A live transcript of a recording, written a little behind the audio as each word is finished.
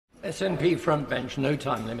SNP front bench, no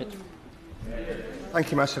time limit.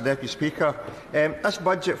 Thank you, Mr Deputy Speaker. This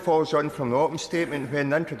budget follows on from the autumn statement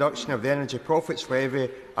when the introduction of the Energy Profits Levy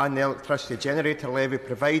and the Electricity Generator Levy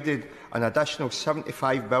provided an additional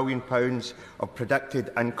 £75 billion of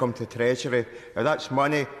predicted income to Treasury. Now, that's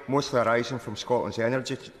money mostly arising from Scotland's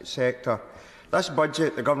energy sector. This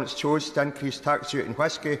budget, the Government chose to increase tax duty on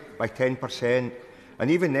whisky by 10%. And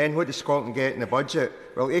even then, what does Scotland get in the budget?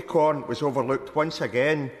 Well, Acorn was overlooked once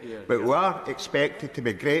again, but we are expected to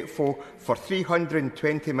be grateful for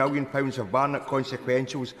 £320 million of Barnett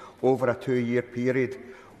consequentials over a 2-year period.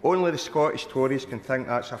 Only the Scottish Tories can think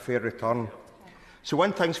that's a fair return. So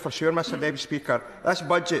one thing's for sure, Mr Deputy Speaker, this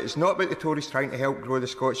budget is not about the Tories trying to help grow the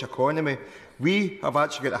Scottish economy. We have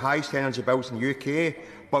actually got the highest energy bills in the UK,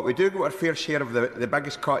 but we do get our fair share of the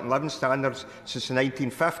biggest cut in living standards since the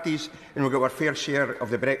 1950s, and we've got our fair share of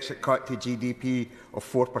the Brexit cut to GDP of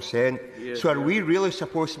 4%. So are we really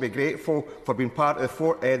supposed to be grateful for being part of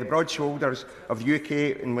the broad shoulders of the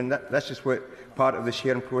UK, and when this is what part of the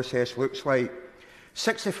sharing process looks like?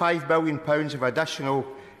 £65 billion of additional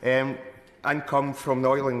income from the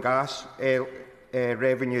oil and gas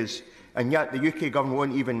revenues, and yet the UK Government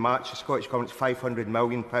won't even match the Scottish Government's £500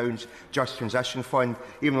 million Just Transition Fund,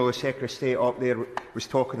 even though the Secretary of State up there was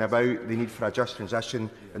talking about the need for a just transition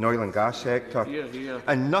in the oil and gas sector.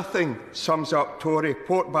 And nothing sums up Tory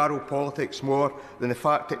pork barrel politics more than the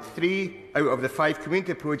fact that 3 out of the 5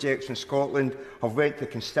 community projects in Scotland have went to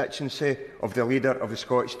the constituency of the leader of the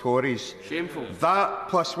Scottish Tories. Shameful. That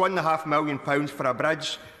plus £1.5 million for a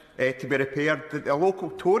bridge to be repaired that the local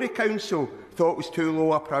Tory council thought was too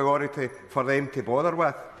low a priority for them to bother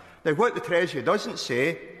with. Now, what the Treasury doesn't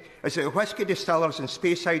say is that the whisky distillers in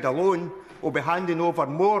Speyside alone will be handing over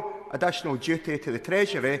more additional duty to the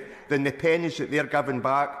Treasury than the pennies that they're giving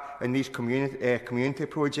back in these community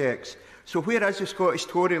projects. So where is the Scottish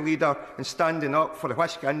Tory leader in standing up for the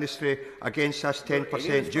whisky industry against this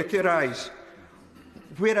 10% duty rise?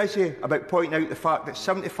 Where is he about pointing out the fact that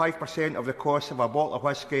 75% of the cost of a bottle of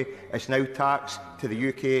whisky is now taxed to the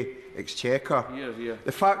UK Exchequer?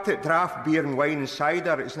 The fact that draft beer and wine and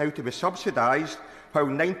cider is now to be subsidised, while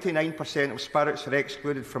 99% of spirits are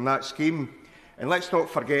excluded from that scheme. And let's not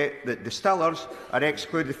forget that distillers are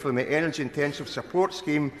excluded from the energy-intensive support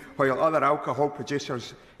scheme, while other alcohol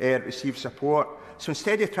producers receive support. So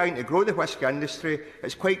instead of trying to grow the whisky industry,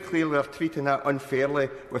 it's quite clear they're treating it unfairly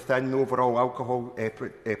within the overall alcohol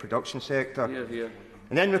production sector.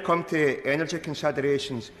 And then we come to energy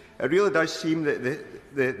considerations. It really does seem that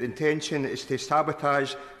the intention is to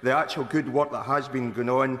sabotage the actual good work that has been going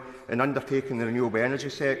on in undertaking the renewable energy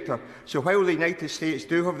sector. So while the United States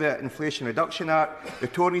do have the Inflation Reduction Act, the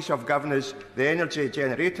Tories have given us the Energy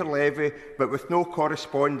Generator Levy, but with no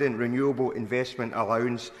corresponding renewable investment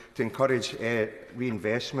allowance to encourage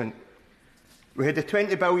reinvestment. We had the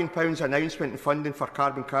 £20 billion announcement in funding for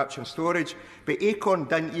carbon capture and storage, but Acorn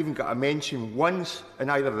didn't even get a mention once in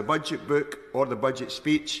either the budget book or the budget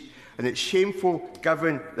speech. And it's shameful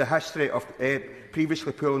given the history of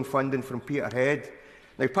previously pulling funding from Peterhead.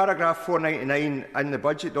 Now, paragraph 499 in the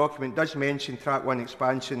budget document does mention Track 1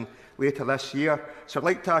 expansion later this year. So I'd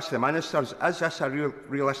like to ask the Ministers, is this a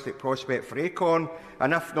realistic prospect for Acorn?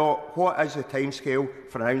 And if not, what is the timescale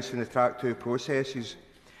for announcing the Track 2 processes?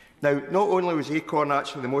 Now, not only was Acorn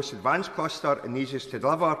actually the most advanced cluster and easiest to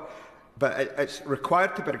deliver, but it's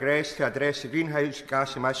required to progress to address the greenhouse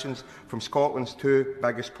gas emissions from Scotland's 2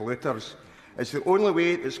 biggest polluters. It's the only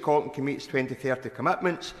way that Scotland can meet its 2030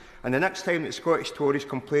 commitments, and the next time that Scottish Tories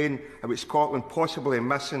complain about Scotland possibly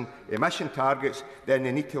missing emission targets, then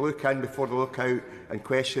they need to look in before they look out and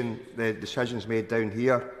question the decisions made down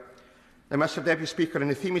here. Now, Mr Deputy Speaker, on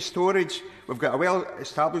the theme of storage, we've got a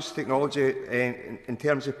well-established technology in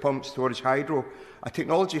terms of pumped storage hydro, a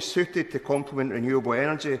technology suited to complement renewable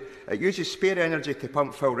energy. It uses spare energy to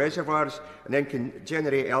pump full reservoirs and then can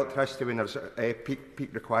generate electricity when there's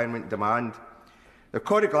peak requirement demand. The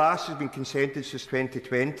Corrie Glass has been consented since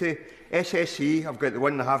 2020. SSE have got the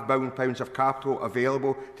 £1.5 billion of capital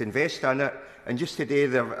available to invest in it, and just today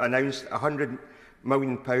they've announced £100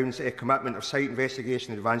 million commitment of site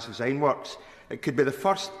investigation and advanced design works. It could be the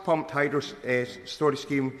first pumped hydro storage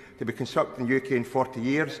scheme to be constructed in the UK in 40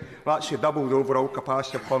 years. We'll actually double the overall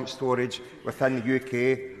capacity of pumped storage within the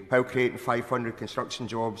UK, while creating 500 construction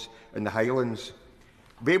jobs in the Highlands.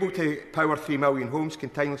 We'll be able to power 3 million homes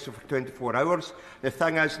continuously for 24 hours. The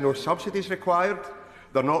thing is, no subsidies required.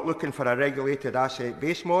 They're not looking for a regulated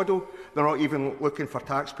asset-based model. They're not even looking for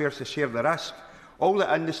taxpayers to share the risk. All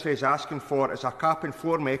the industry is asking for is a cap and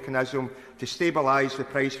floor mechanism to stabilise the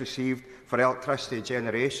price received for electricity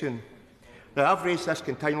generation. Now, I've raised this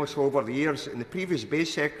continuously over the years, and the previous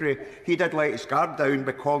Base Secretary, he did let his guard down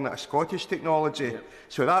by calling it a Scottish technology.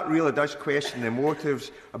 So that really does question the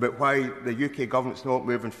motives about why the UK government's not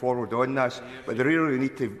moving forward on this, but they really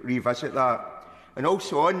need to revisit that. And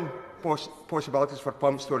also on possibilities for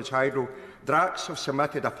pumped storage hydro, Drax have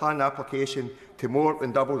submitted a planned application to more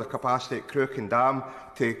than double the capacity at Crooken Dam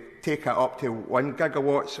to take it up to 1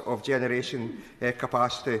 gigawatts of generation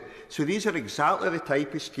capacity. So these are exactly the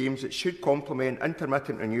type of schemes that should complement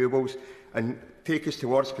intermittent renewables and take us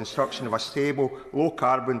towards construction of a stable,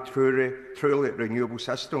 low-carbon, truly renewable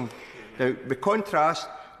system. Now, by contrast,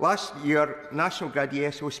 last year, National Grid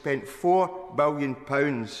ESO spent £4 billion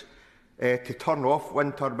to turn off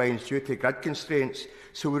wind turbines due to grid constraints.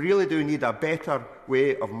 So we really do need a better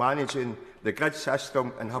way of managing the grid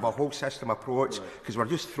system and have a whole system approach, because we're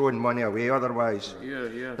just throwing money away otherwise.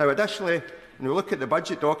 Now, additionally, when we look at the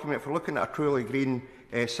budget document, if we're looking at a truly green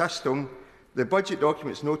system, the budget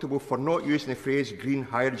document is notable for not using the phrase green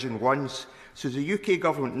hydrogen once. So is the UK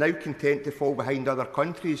government now content to fall behind other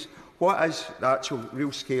countries? What is the actual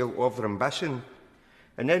real scale of their ambition?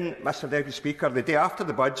 And then, Mr Deputy Speaker, the day after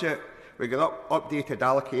the budget, we got updated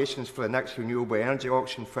allocations for the next renewable energy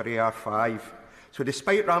auction for AR5. So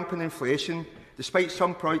despite rampant inflation, despite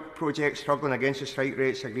some projects struggling against the strike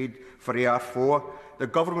rates agreed for AR4, the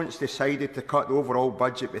government's decided to cut the overall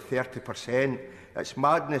budget by 30%. It's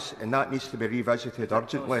madness, and that needs to be revisited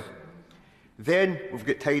urgently. Then we've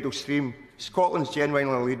got tidal stream. Scotland's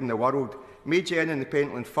genuinely leading the world. Maygen in the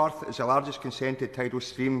Pentland Firth is the largest consented tidal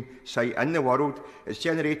stream site in the world. It's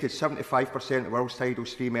generated 75% of the world's tidal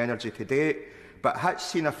stream energy to date, but has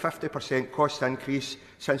seen a 50% cost increase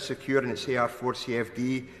since securing its AR4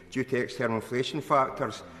 CFD due to external inflation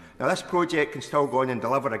factors. Now, this project can still go on and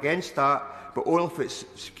deliver against that, but only if it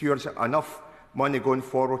secures enough money going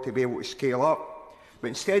forward to be able to scale up. But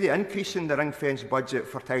instead of increasing the ring-fence budget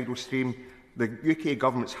for tidal stream, the UK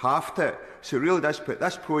government's halved it. So it really does put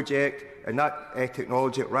this project and that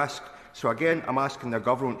technology at risk. So again, I'm asking the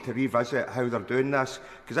government to revisit how they're doing this,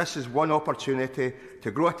 because this is one opportunity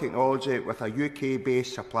to grow a technology with a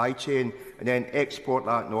UK-based supply chain and then export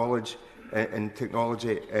that knowledge and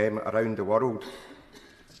technology around the world.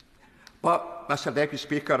 But, Mr Deputy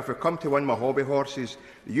Speaker, if we come to one of my hobby horses,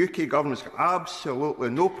 the UK government's got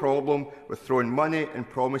absolutely no problem with throwing money and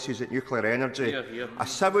promises at nuclear energy. A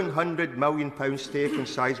 £700 million stake in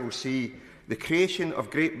Sizewell C, the creation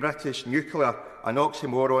of Great British Nuclear, an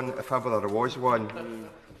oxymoron if ever there was one.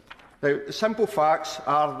 Now, the simple facts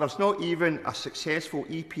are there's not even a successful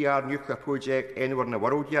EPR nuclear project anywhere in the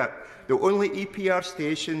world yet. The only EPR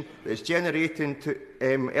station that is generating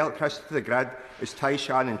electricity to the grid is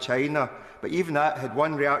Taishan in China, but even that had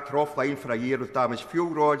one reactor offline for a year with damaged fuel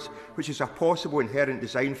rods, which is a possible inherent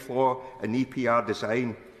design flaw in EPR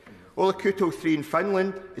design. Olkiluoto 3 in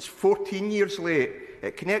Finland is 14 years late.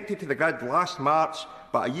 It connected to the grid last March,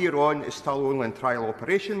 but a year on is still only in trial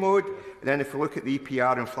operation mode. And then if we look at the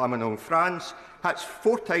EPR in Flamanville, France, that's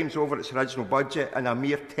 4 times over its original budget and a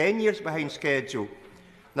mere 10 years behind schedule.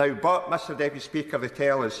 Now, but, Mr Deputy Speaker, they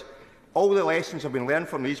tell us all the lessons have been learned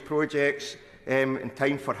from these projects in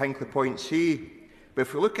time for Hinkley Point C. But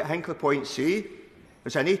if we look at Hinkley Point C,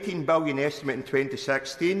 there's an £18 billion estimate in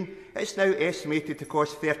 2016. It's now estimated to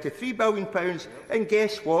cost £33 billion, and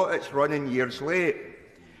guess what? It's running years late.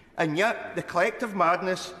 And yet, the collective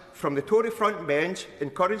madness from the Tory front bench,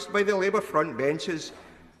 encouraged by the Labour front benches,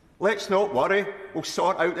 let's not worry, we'll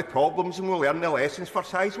sort out the problems and we'll learn the lessons for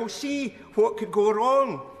Sizewell C. What could go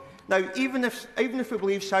wrong? Now, even if we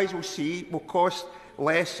believe Sizewell C will cost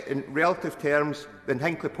less in relative terms than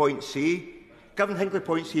Hinkley Point C, given Hinkley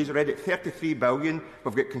Point C is already at £33 billion,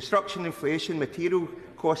 we've got construction inflation, material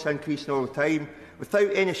costs increasing all the time,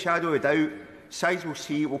 without any shadow of doubt, Sizewell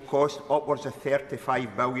C will cost upwards of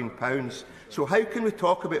 £35 billion. So how can we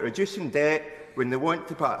talk about reducing debt when they want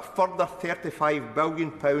to put a further £35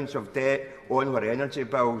 billion of debt on our energy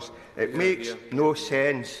bills? It makes no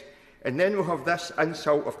sense. And then we'll have this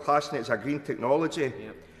insult of classing it as a green technology.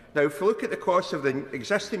 Now, if we look at the cost of the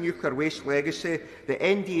existing nuclear waste legacy, the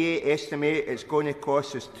NDA estimate it's going to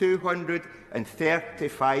cost us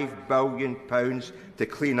 £235 billion to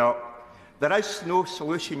clean up. There is no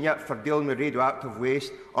solution yet for dealing with radioactive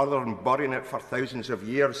waste other than burying it for thousands of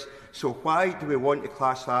years. So why do we want to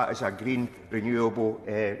class that as a green, renewable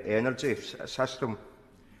energy system?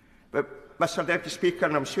 But, Mr Deputy Speaker,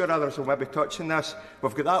 and I'm sure others will maybe touch on this,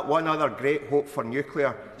 we've got that one other great hope for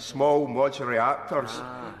nuclear, small modular reactors.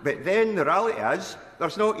 But then the reality is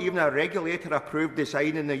there's not even a regulator-approved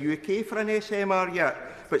design in the UK for an SMR yet.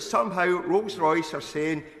 But somehow Rolls-Royce are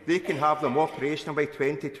saying they can have them operational by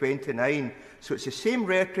 2029. So it's the same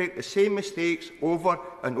rhetoric, the same mistakes over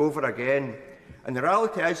and over again. And the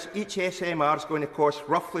reality is, each SMR is going to cost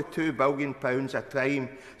roughly £2 billion a time,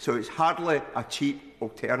 so it's hardly a cheap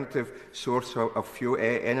alternative source of fuel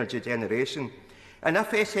energy generation. And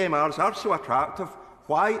if SMRs are so attractive,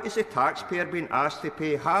 why is the taxpayer being asked to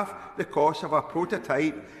pay half the cost of a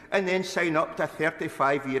prototype and then sign up to a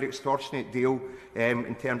 35-year extortionate deal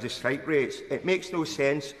in terms of strike rates? It makes no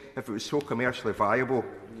sense if it was so commercially viable.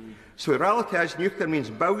 So the reality is, nuclear means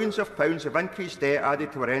billions of pounds of increased debt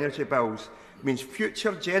added to our energy bills. It means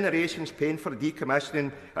future generations paying for the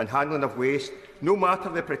decommissioning and handling of waste, no matter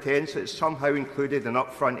the pretence that it's somehow included in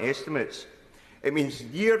upfront estimates. It means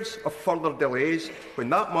years of further delays when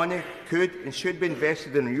that money could and should be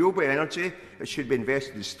invested in renewable energy, it should be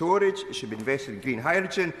invested in storage, it should be invested in green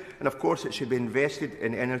hydrogen, and of course it should be invested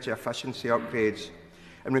in energy efficiency upgrades.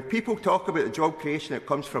 And when people talk about the job creation that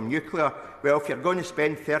comes from nuclear, well, if you're going to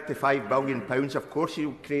spend £35 billion, of course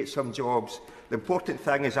you'll create some jobs. The important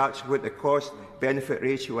thing is actually what the cost-benefit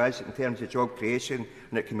ratio is in terms of job creation,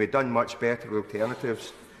 and it can be done much better with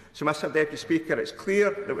alternatives. So, Mr Deputy Speaker, it's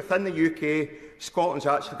clear that within the UK, Scotland's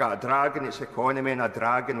actually got a drag in its economy and a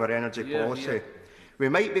drag in our energy policy. We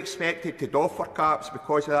might be expected to offer caps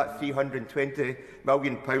because of that £320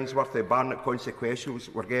 million worth of Barnett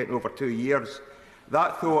consequentials we're getting over 2 years.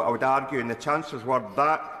 That, though, I would argue, in the Chancellor's word,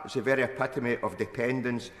 that is the very epitome of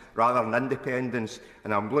dependence rather than independence,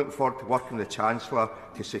 and I'm looking forward to working with the Chancellor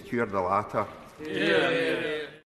to secure the latter.